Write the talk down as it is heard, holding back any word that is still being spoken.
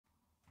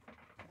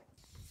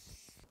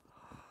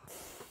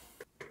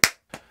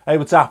Hey,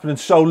 what's happening?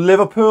 So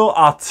Liverpool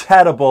are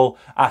terrible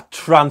at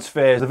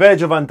transfers. The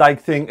Virgil van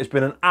Dijk thing has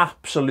been an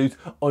absolute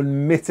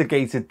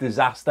unmitigated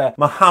disaster.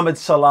 Mohamed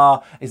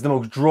Salah is the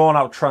most drawn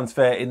out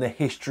transfer in the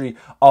history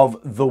of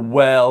the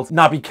world.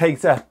 Naby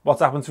Keita,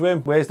 what's happened to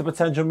him? Where's the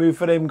potential move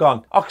for him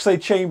gone?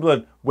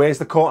 Oxlade-Chamberlain, where's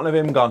the cutting of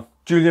him gone?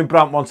 Julian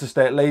Brandt wants to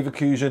stay at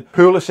Leverkusen.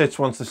 Pulisic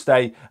wants to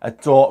stay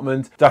at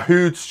Dortmund.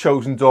 Dahoud's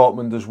chosen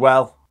Dortmund as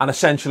well. And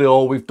essentially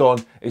all we've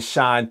done is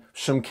sign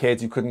some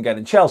kids who couldn't get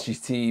in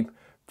Chelsea's team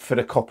for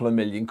a couple of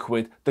million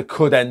quid that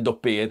could end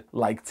up being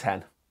like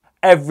 10.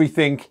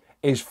 Everything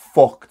is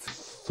fucked.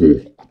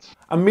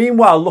 And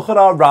meanwhile, look at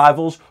our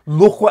rivals.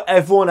 Look what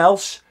everyone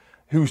else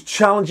who's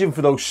challenging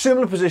for those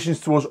similar positions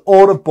to us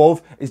or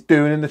above is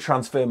doing in the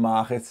transfer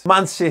market.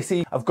 Man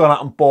City have gone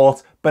out and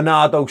bought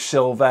Bernardo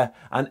Silva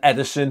and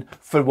Ederson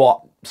for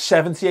what,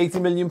 70, 80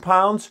 million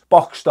pounds?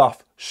 Boxed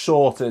off,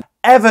 sorted.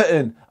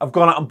 Everton have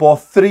gone out and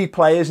bought 3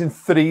 players in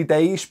 3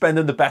 days,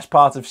 spending the best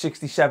part of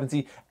 60,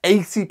 70,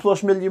 80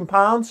 plus million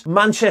pounds.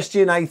 Manchester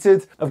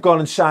United have gone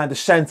and signed a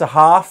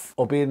centre-half,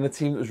 albeit in a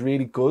team that was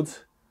really good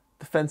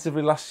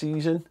defensively last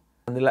season.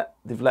 And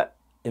they've let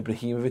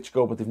Ibrahimovic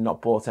go, but they've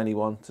not bought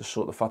anyone to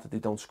sort the fact that they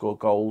don't score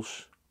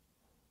goals.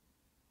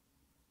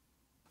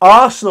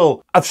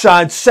 Arsenal have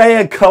signed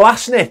Sead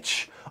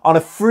Kolasinac on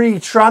a free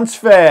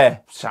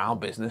transfer. Sound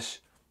business.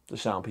 The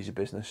sound piece of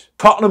business.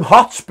 Tottenham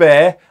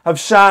Hotspur have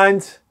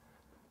signed...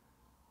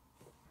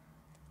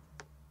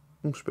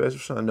 Spurs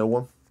have signed no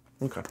one.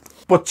 Okay.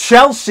 But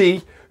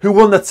Chelsea, who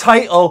won the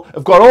title,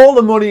 have got all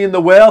the money in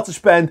the world to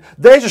spend.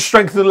 They're just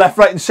strengthening left,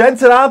 right and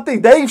centre, aren't they?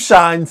 They've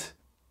signed...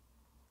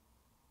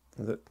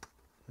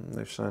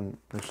 They've signed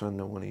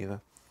no one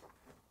either.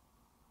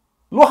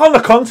 Look on the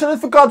continent,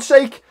 for God's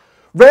sake.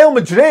 Real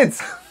Madrid.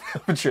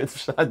 Madrid have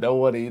signed no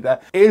one either.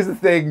 Here's the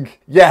thing.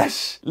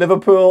 Yes,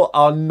 Liverpool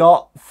are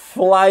not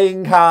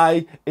flying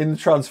high in the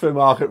transfer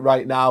market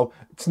right now.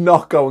 It's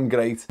not going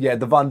great. Yeah,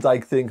 the Van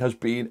Dijk thing has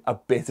been a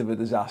bit of a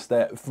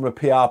disaster from a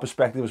PR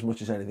perspective as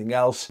much as anything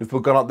else. If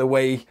we've gone out their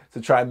way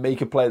to try and make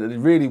a player that they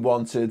really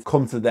wanted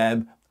come to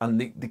them, and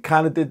they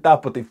kind of did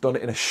that, but they've done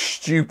it in a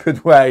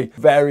stupid way.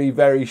 Very,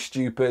 very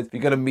stupid. If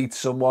you're going to meet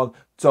someone,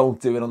 don't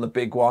do it on the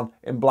big one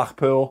in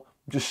Blackpool.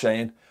 I'm just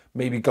saying,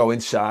 maybe go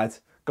inside.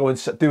 Do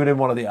it in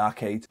one of the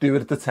arcades. Do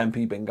it at the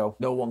Tempe bingo.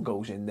 No one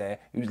goes in there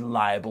who's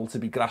liable to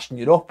be grassing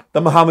you up. The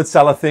Mohamed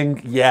Salah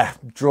thing, yeah,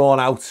 drawn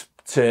out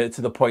to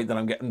the point that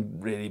I'm getting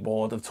really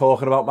bored of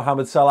talking about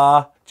Mohamed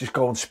Salah. Just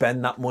go and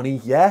spend that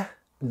money, yeah.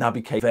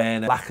 Naby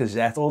Keita,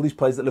 Lacazette, all these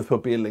players that Liverpool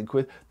are being linked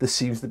with, there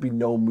seems to be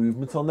no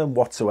movement on them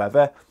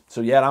whatsoever. So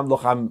yeah, I'm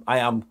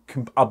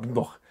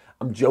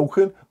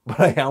joking, but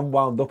I am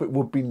wound up. It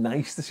would be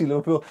nice to see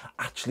Liverpool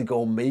actually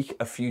go and make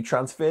a few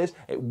transfers.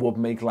 It would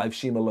make life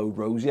seem a load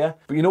rosier.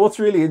 But you know what's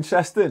really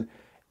interesting?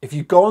 If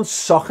you go on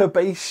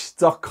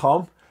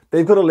soccerbase.com,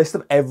 they've got a list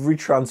of every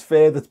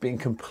transfer that's been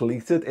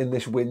completed in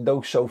this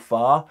window so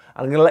far.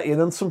 And I'm going to let you in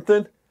on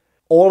something.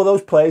 All of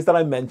those players that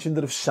I mentioned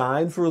that have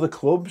signed for other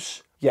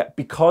clubs, yeah,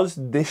 because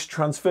this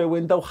transfer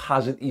window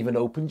hasn't even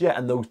opened yet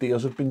and those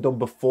deals have been done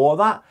before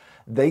that,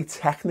 they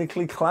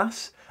technically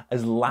class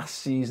as last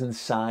season's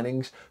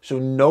signings. So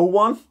no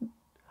one,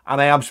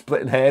 and I am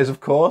splitting hairs of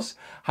course,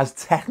 has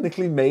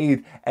technically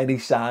made any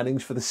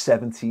signings for the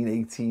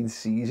 17-18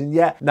 season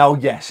yet. Now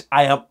yes,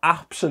 I am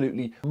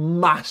absolutely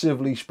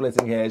massively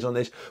splitting hairs on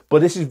this, but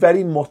this is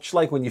very much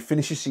like when you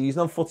finish your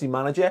season on Footy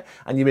Manager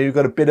and you maybe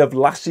got a bit of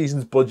last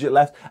season's budget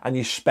left and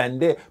you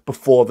spend it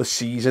before the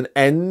season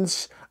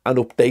ends and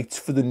updates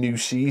for the new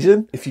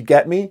season, if you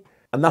get me.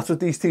 And that's what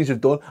these teams have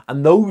done.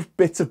 And those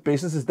bits of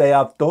businesses they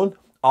have done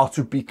are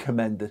to be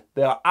commended.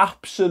 They are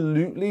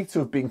absolutely to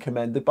have been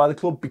commended by the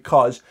club,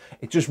 because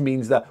it just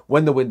means that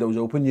when the window's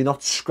open, you're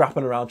not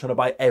scrapping around trying to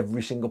buy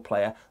every single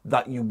player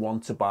that you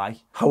want to buy.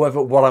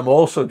 However, what I'm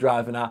also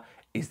driving at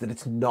is that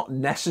it's not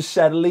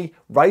necessarily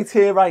right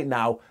here, right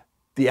now,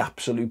 the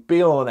absolute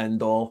be-all and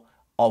end-all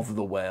of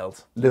the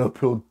world.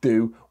 Liverpool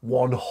do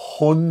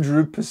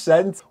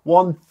 100%,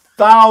 1000%,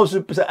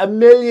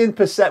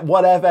 1,000%,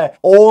 whatever.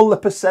 All the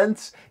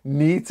percents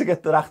need to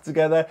get their act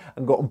together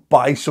and go and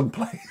buy some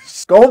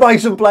players. Go and buy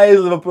some players,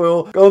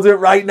 Liverpool. Go and do it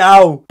right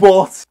now.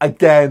 But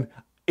again,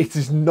 it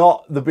is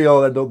not the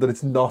be-all and end-all that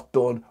it's not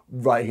done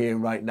right here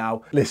and right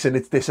now. Listen,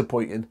 it's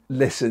disappointing.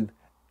 Listen,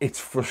 it's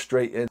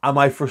frustrating. Am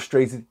I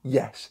frustrated?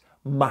 Yes.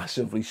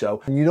 Massively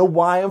so. And you know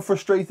why I'm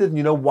frustrated and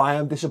you know why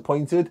I'm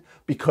disappointed?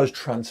 Because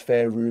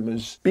transfer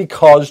rumours.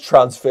 Because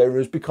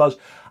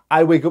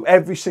I wake up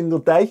every single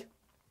day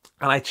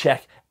and I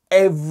check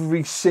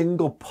every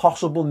single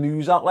possible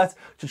news outlet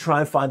to try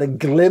and find a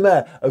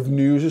glimmer of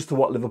news as to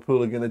what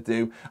Liverpool are going to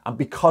do. And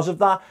because of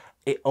that,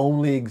 it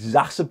only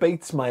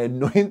exacerbates my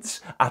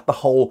annoyance at the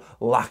whole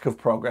lack of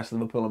progress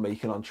Liverpool are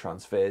making on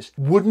transfers.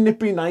 Wouldn't it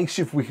be nice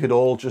if we could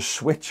all just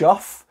switch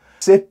off,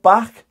 sit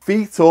back,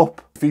 feet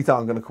up? Feet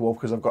aren't going to come up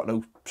because I've got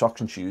no socks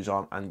and shoes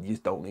on, and you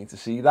don't need to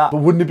see that.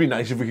 But wouldn't it be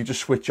nice if we could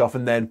just switch off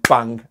and then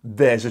bang,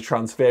 there's a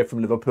transfer from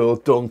Liverpool,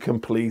 done,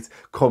 complete,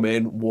 come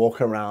in, walk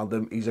around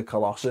him, he's a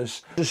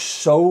colossus. There's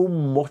so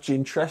much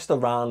interest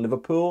around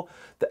Liverpool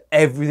that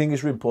everything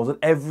is reported.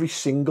 Every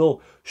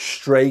single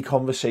stray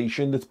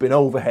conversation that's been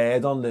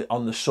overheard on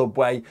the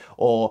subway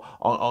or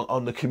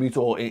on the commute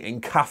or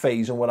in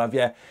cafes and what have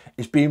you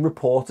is being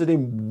reported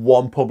in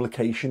one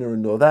publication or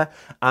another.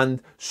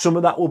 And some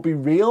of that will be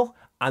real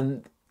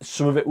and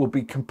some of it will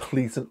be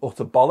complete and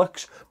utter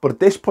bollocks. But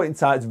at this point in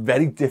time, it's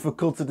very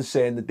difficult to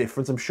discern the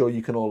difference. I'm sure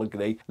you can all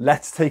agree.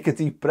 Let's take a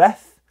deep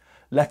breath.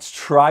 Let's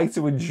try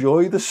to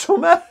enjoy the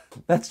summer.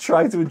 Let's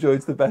try to enjoy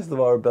it to the best of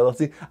our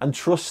ability and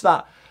trust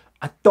that.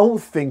 I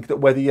don't think that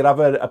whether you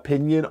have an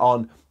opinion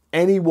on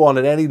anyone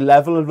at any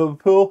level of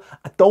Liverpool,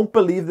 I don't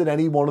believe that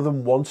any one of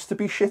them wants to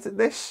be shit at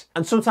this.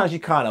 And sometimes you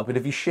can't help it.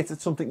 If you shit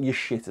at something, you're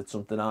shit at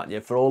something, aren't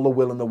you? For all the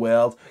will in the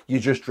world, you're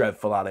just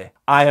dreadful at it.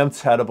 I am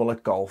terrible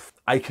at golf.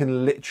 I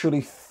can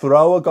literally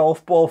throw a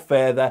golf ball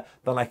further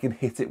than I can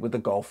hit it with a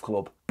golf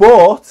club.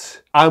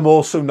 But I'm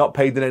also not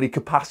paid in any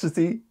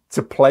capacity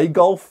to play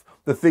golf.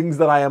 The things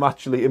that I am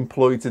actually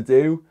employed to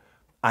do,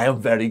 I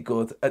am very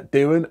good at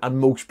doing, and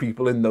most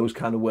people in those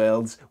kind of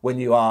worlds, when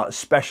you are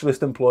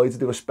specialist employed to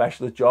do a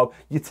specialist job,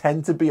 you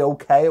tend to be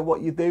okay at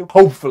what you do.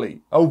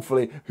 Hopefully,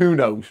 who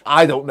knows?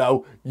 I don't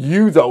know,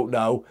 you don't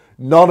know,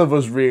 none of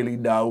us really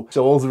know.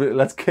 So ultimately,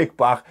 let's kick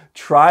back,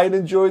 try and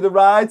enjoy the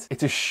ride.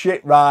 It's a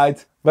shit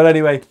ride. But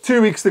anyway,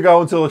 2 weeks to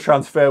go until the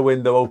transfer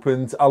window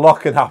opens. A lot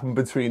can happen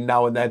between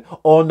now and then,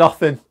 or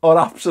nothing, or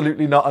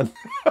absolutely nothing.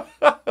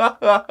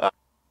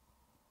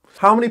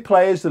 How many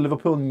players do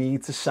Liverpool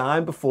need to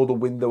sign before the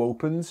window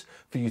opens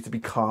for you to be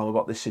calm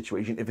about this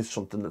situation if it's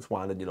something that's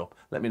winding you up?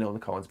 Let me know in the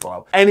comments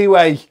below.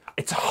 Anyway,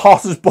 it's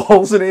hot as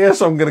balls in here,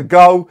 so I'm going to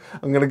go.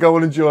 I'm going to go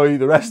and enjoy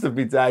the rest of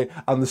my day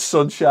and the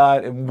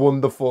sunshine in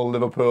wonderful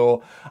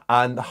Liverpool.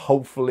 And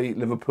hopefully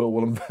Liverpool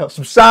will unveil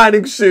some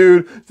signings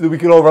soon so that we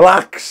can all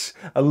relax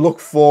and look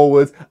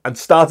forward and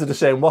start to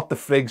discern what the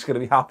frig's going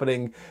to be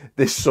happening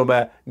this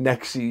summer,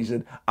 next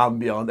season and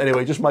beyond.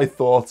 Anyway, just my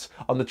thoughts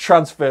on the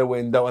transfer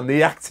window and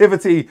the activity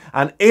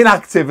and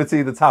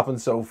inactivity that's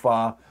happened so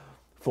far,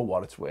 for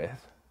what it's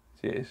worth.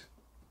 Cheers.